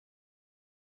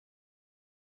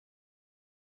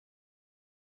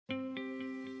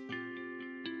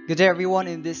Good day everyone,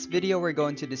 in this video we're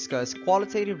going to discuss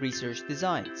qualitative research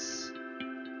designs.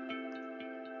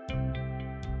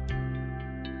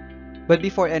 But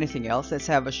before anything else, let's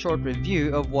have a short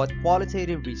review of what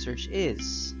qualitative research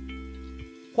is.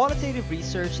 Qualitative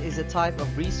research is a type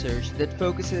of research that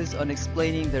focuses on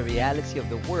explaining the reality of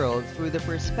the world through the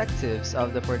perspectives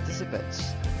of the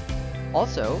participants.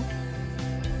 Also,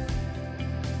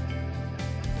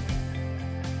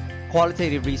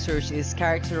 qualitative research is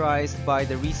characterized by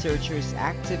the researcher's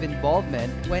active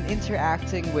involvement when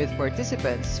interacting with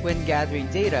participants when gathering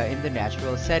data in the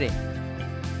natural setting.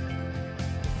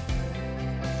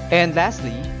 And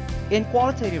lastly, in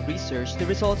qualitative research, the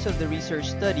results of the research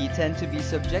study tend to be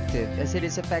subjective as it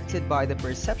is affected by the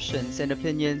perceptions and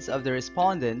opinions of the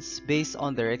respondents based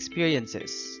on their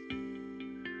experiences.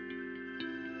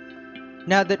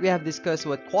 Now that we have discussed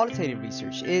what qualitative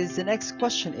research is, the next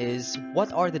question is,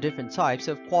 what are the different types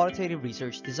of qualitative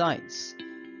research designs?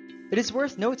 It is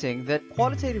worth noting that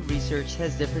qualitative research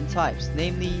has different types,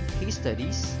 namely case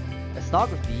studies,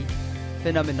 ethnography,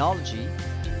 phenomenology,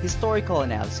 historical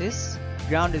analysis,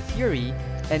 grounded theory,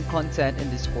 and content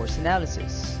and discourse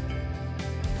analysis.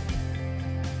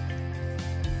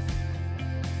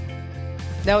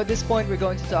 Now at this point, we're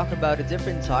going to talk about the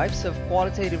different types of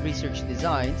qualitative research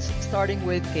designs, starting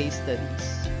with case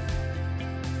studies.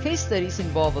 Case studies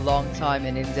involve a long time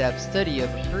and in-depth study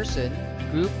of a person,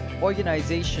 group,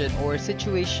 organization, or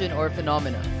situation or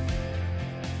phenomena.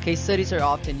 Case studies are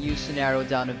often used to narrow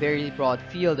down a very broad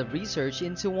field of research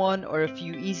into one or a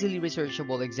few easily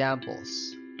researchable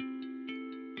examples.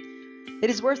 It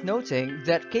is worth noting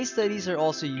that case studies are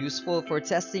also useful for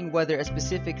testing whether a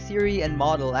specific theory and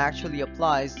model actually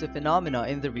applies to phenomena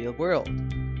in the real world.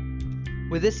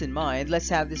 With this in mind, let's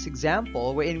have this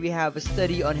example wherein we have a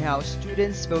study on how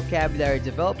students' vocabulary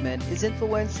development is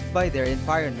influenced by their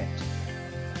environment.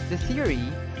 The theory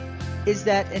is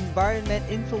that environment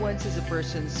influences a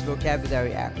person's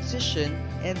vocabulary acquisition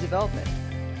and development.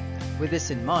 With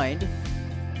this in mind,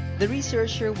 the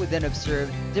researcher would then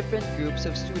observe different groups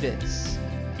of students.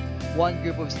 One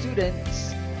group of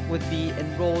students would be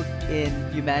enrolled in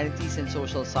Humanities and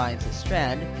Social Sciences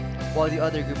strand, while the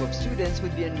other group of students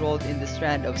would be enrolled in the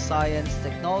strand of Science,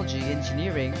 Technology,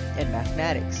 Engineering, and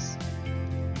Mathematics.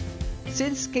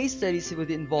 Since case studies would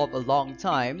involve a long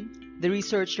time, the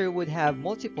researcher would have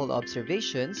multiple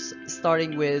observations,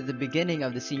 starting with the beginning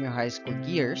of the senior high school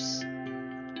years,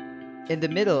 in the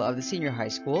middle of the senior high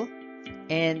school,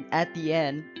 and at the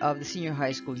end of the senior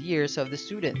high school years of the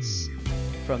students.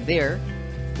 From there,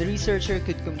 the researcher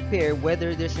could compare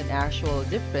whether there's an actual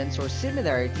difference or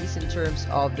similarities in terms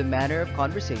of the manner of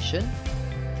conversation,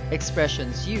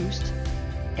 expressions used,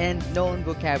 and known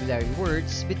vocabulary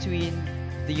words between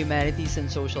the Humanities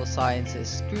and Social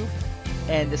Sciences group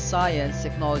and the Science,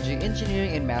 Technology,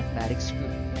 Engineering, and Mathematics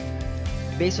group.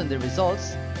 Based on the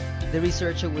results, the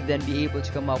researcher would then be able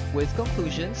to come up with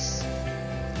conclusions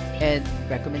and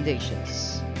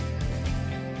recommendations.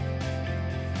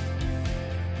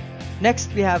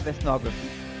 Next, we have ethnography.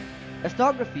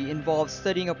 Ethnography involves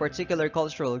studying a particular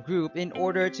cultural group in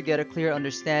order to get a clear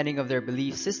understanding of their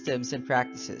belief systems and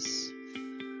practices.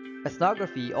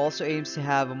 Ethnography also aims to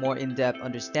have a more in-depth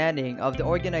understanding of the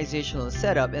organizational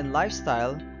setup and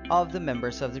lifestyle of the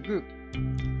members of the group.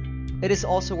 It is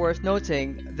also worth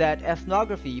noting that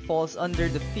ethnography falls under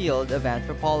the field of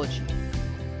anthropology.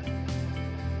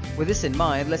 With this in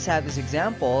mind, let's have this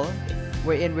example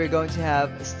wherein we're going to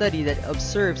have a study that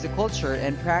observes the culture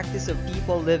and practice of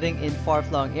people living in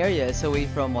far-flung areas away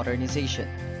from modernization.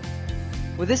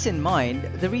 With this in mind,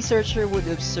 the researcher would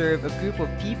observe a group of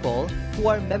people who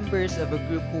are members of a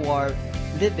group who are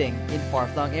living in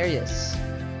far-flung areas.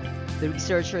 The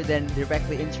researcher then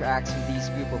directly interacts with these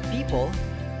group of people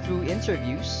through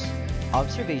interviews,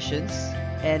 observations,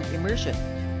 and immersion.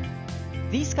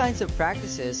 These kinds of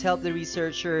practices help the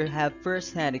researcher have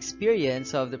first-hand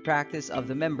experience of the practice of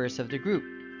the members of the group,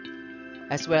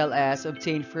 as well as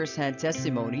obtain first-hand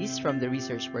testimonies from the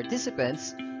research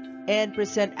participants and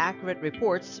present accurate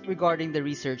reports regarding the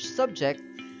research subject,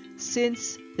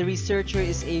 since the researcher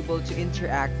is able to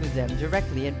interact with them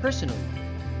directly and personally.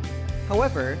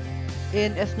 However,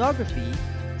 in ethnography,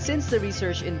 since the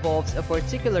research involves a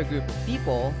particular group of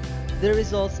people, the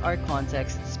results are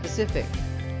context-specific.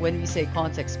 When we say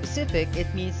context-specific,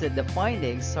 it means that the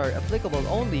findings are applicable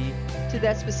only to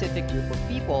that specific group of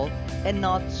people and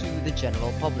not to the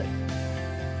general public.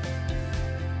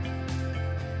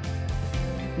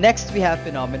 Next, we have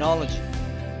phenomenology.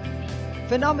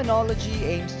 Phenomenology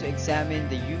aims to examine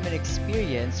the human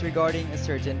experience regarding a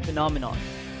certain phenomenon.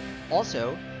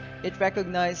 Also, it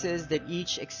recognizes that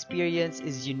each experience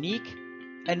is unique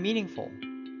and meaningful.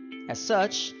 As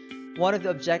such, one of the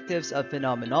objectives of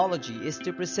phenomenology is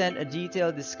to present a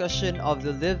detailed discussion of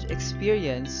the lived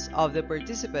experience of the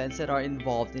participants that are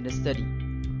involved in the study.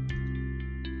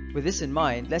 With this in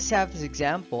mind, let's have this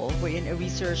example wherein a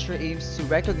researcher aims to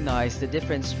recognize the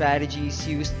different strategies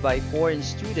used by foreign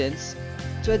students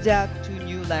to adapt to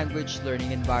new language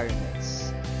learning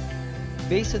environments.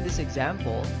 Based on this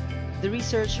example, the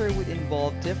researcher would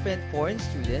involve different foreign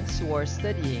students who are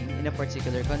studying in a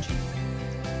particular country.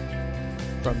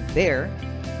 From there,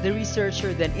 the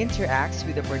researcher then interacts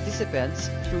with the participants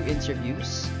through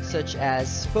interviews, such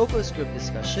as focus group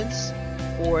discussions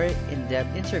or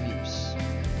in-depth interviews.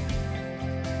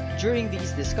 During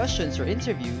these discussions or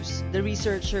interviews, the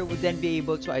researcher would then be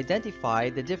able to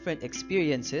identify the different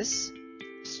experiences,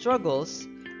 struggles,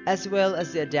 as well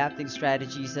as the adapting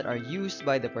strategies that are used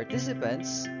by the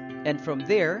participants, and from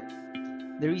there,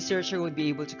 the researcher would be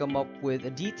able to come up with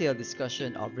a detailed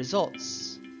discussion of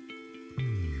results.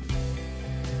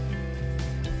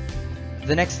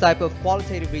 The next type of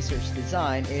qualitative research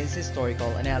design is historical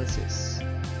analysis.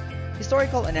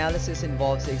 Historical analysis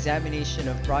involves the examination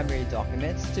of primary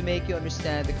documents to make you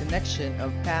understand the connection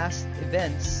of past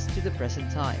events to the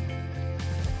present time.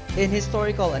 In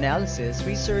historical analysis,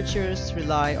 researchers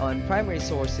rely on primary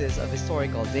sources of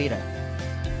historical data.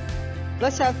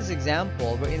 Let's have this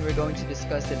example wherein we're going to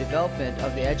discuss the development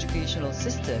of the educational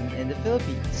system in the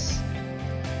Philippines.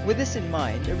 With this in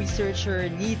mind, a researcher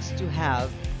needs to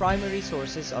have primary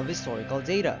sources of historical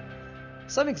data.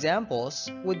 Some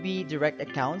examples would be direct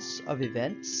accounts of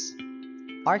events,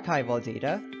 archival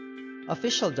data,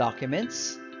 official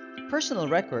documents, personal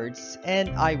records, and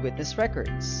eyewitness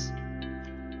records.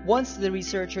 Once the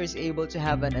researcher is able to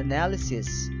have an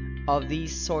analysis of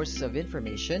these sources of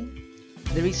information,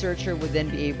 the researcher would then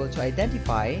be able to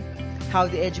identify how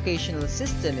the educational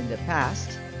system in the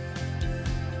past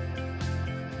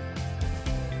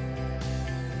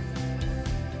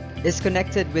is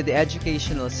connected with the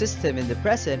educational system in the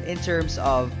present in terms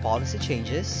of policy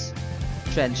changes,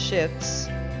 trend shifts,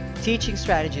 teaching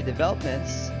strategy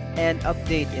developments, and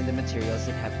update in the materials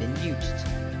that have been used.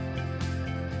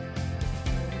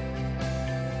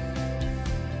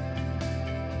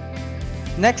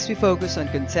 Next, we focus on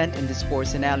content and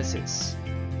discourse analysis.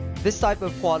 This type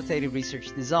of qualitative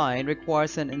research design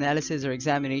requires an analysis or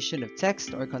examination of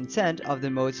text or content of the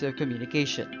modes of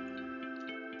communication.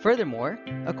 Furthermore,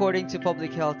 according to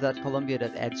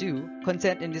publichealth.columbia.edu,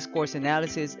 content and discourse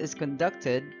analysis is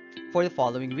conducted for the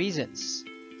following reasons.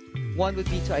 One would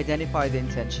be to identify the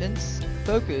intentions,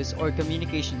 focus, or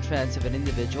communication trends of an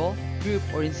individual, group,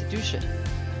 or institution.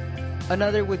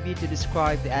 Another would be to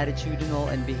describe the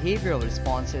attitudinal and behavioral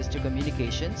responses to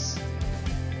communications,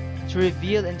 to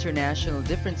reveal international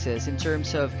differences in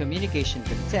terms of communication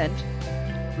content,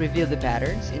 reveal the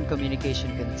patterns in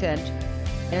communication content,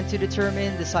 and to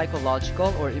determine the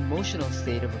psychological or emotional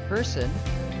state of a person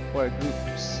or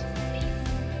groups.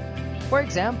 For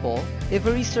example, if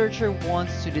a researcher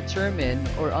wants to determine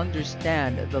or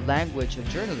understand the language of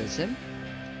journalism,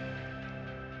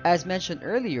 as mentioned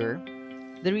earlier,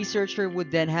 the researcher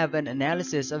would then have an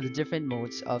analysis of the different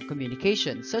modes of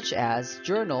communication, such as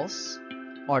journals,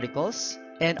 articles,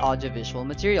 and audiovisual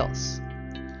materials.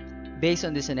 Based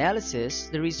on this analysis,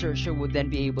 the researcher would then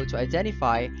be able to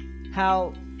identify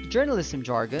how journalism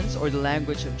jargons, or the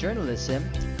language of journalism,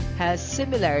 has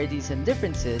similarities and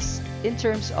differences in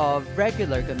terms of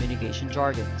regular communication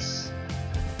jargons.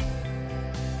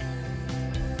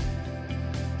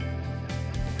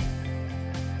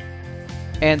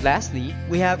 And lastly,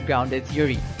 we have grounded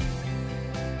theory.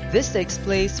 This takes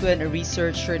place when a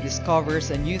researcher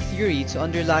discovers a new theory to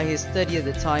underlie his study at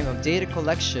the time of data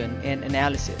collection and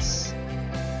analysis.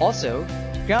 Also,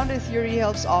 grounded theory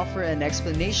helps offer an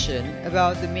explanation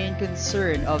about the main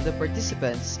concern of the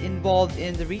participants involved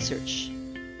in the research.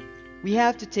 We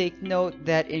have to take note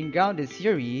that in grounded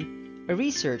theory, a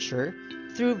researcher,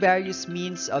 through various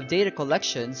means of data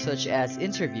collection such as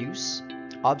interviews,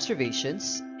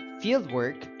 observations,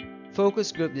 fieldwork,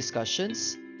 focus group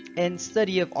discussions, and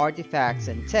study of artifacts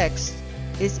and text,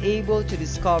 is able to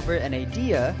discover an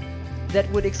idea that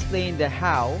would explain the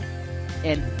how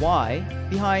and why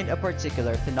behind a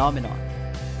particular phenomenon.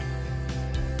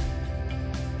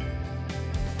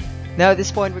 Now at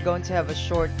this point, we're going to have a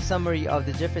short summary of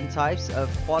the different types of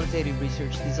qualitative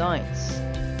research designs.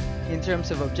 In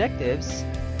terms of objectives,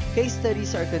 case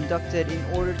studies are conducted in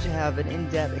order to have an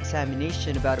in-depth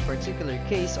examination about a particular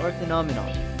case or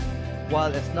phenomenon,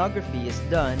 while ethnography is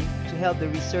done to help the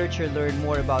researcher learn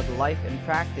more about the life and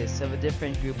practice of a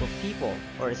different group of people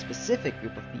or a specific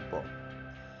group of people.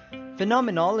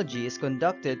 Phenomenology is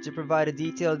conducted to provide a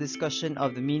detailed discussion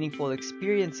of the meaningful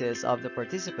experiences of the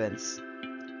participants,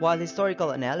 while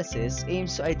historical analysis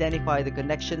aims to identify the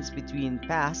connections between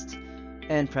past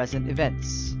and present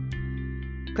events.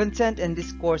 Content and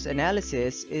discourse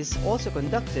analysis is also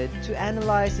conducted to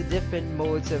analyze the different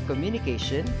modes of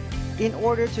communication in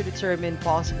order to determine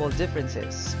possible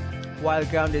differences, while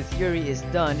grounded theory is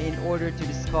done in order to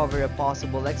discover a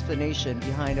possible explanation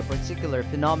behind a particular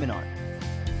phenomenon.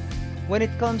 When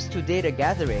it comes to data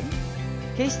gathering,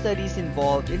 case studies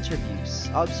involve interviews,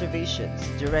 observations,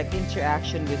 direct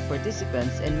interaction with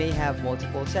participants, and may have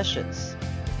multiple sessions.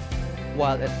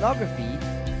 While ethnography,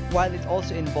 while it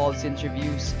also involves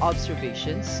interviews,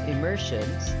 observations,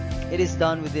 immersions, it is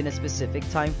done within a specific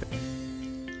time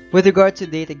frame. With regard to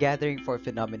data gathering for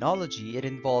phenomenology, it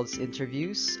involves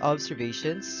interviews,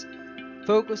 observations,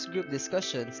 focus group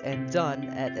discussions, and done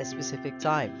at a specific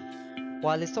time.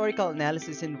 While historical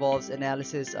analysis involves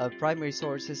analysis of primary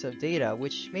sources of data,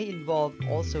 which may involve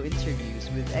also interviews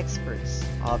with experts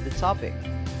of the topic.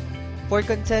 For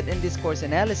content and discourse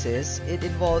analysis, it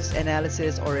involves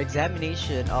analysis or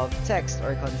examination of text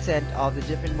or content of the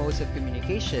different modes of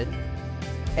communication,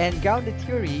 and grounded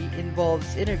theory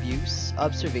involves interviews,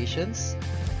 observations,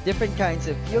 different kinds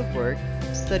of fieldwork,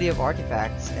 study of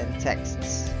artifacts, and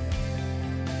texts.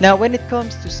 Now, when it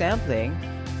comes to sampling,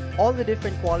 all the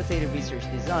different qualitative research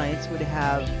designs would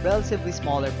have relatively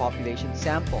smaller population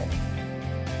sample.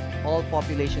 All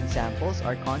population samples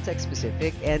are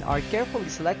context-specific and are carefully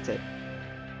selected,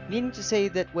 meaning to say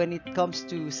that when it comes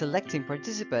to selecting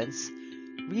participants,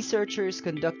 researchers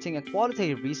conducting a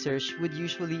qualitative research would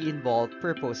usually involve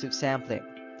purposive sampling.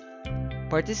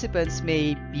 Participants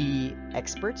may be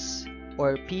experts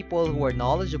or people who are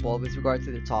knowledgeable with regard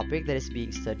to the topic that is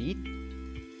being studied,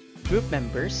 group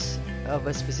members of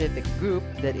a specific group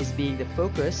that is being the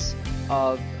focus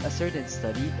of a certain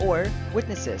study, or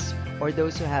witnesses, or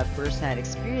those who have first-hand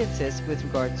experiences with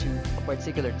regard to a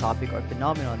particular topic or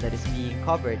phenomenon that is being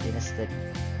covered in a study.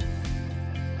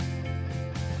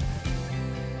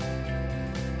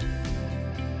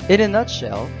 In a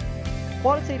nutshell,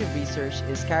 qualitative research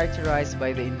is characterized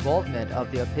by the involvement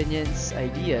of the opinions,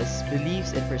 ideas,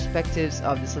 beliefs, and perspectives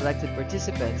of the selected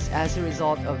participants as a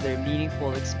result of their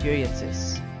meaningful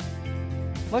experiences.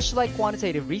 Much like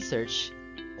quantitative research,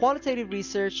 qualitative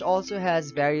research also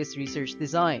has various research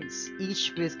designs,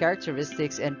 each with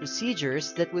characteristics and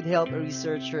procedures that would help a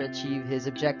researcher achieve his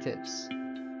objectives.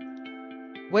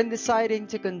 When deciding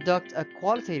to conduct a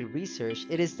qualitative research,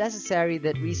 it is necessary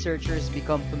that researchers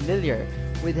become familiar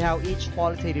with how each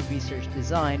qualitative research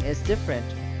design is different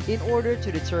in order to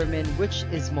determine which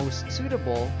is most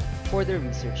suitable for their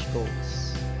research goals.